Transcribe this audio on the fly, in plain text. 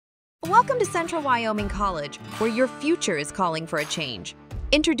Welcome to Central Wyoming College, where your future is calling for a change.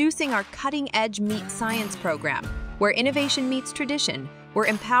 Introducing our cutting-edge meat science program, where innovation meets tradition. We're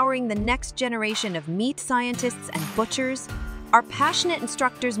empowering the next generation of meat scientists and butchers. Our passionate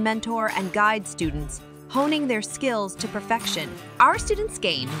instructors mentor and guide students, honing their skills to perfection. Our students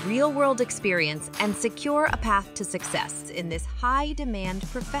gain real-world experience and secure a path to success in this high-demand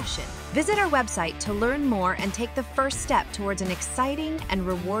profession. Visit our website to learn more and take the first step towards an exciting and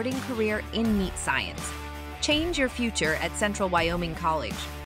rewarding career in meat science. Change your future at Central Wyoming College.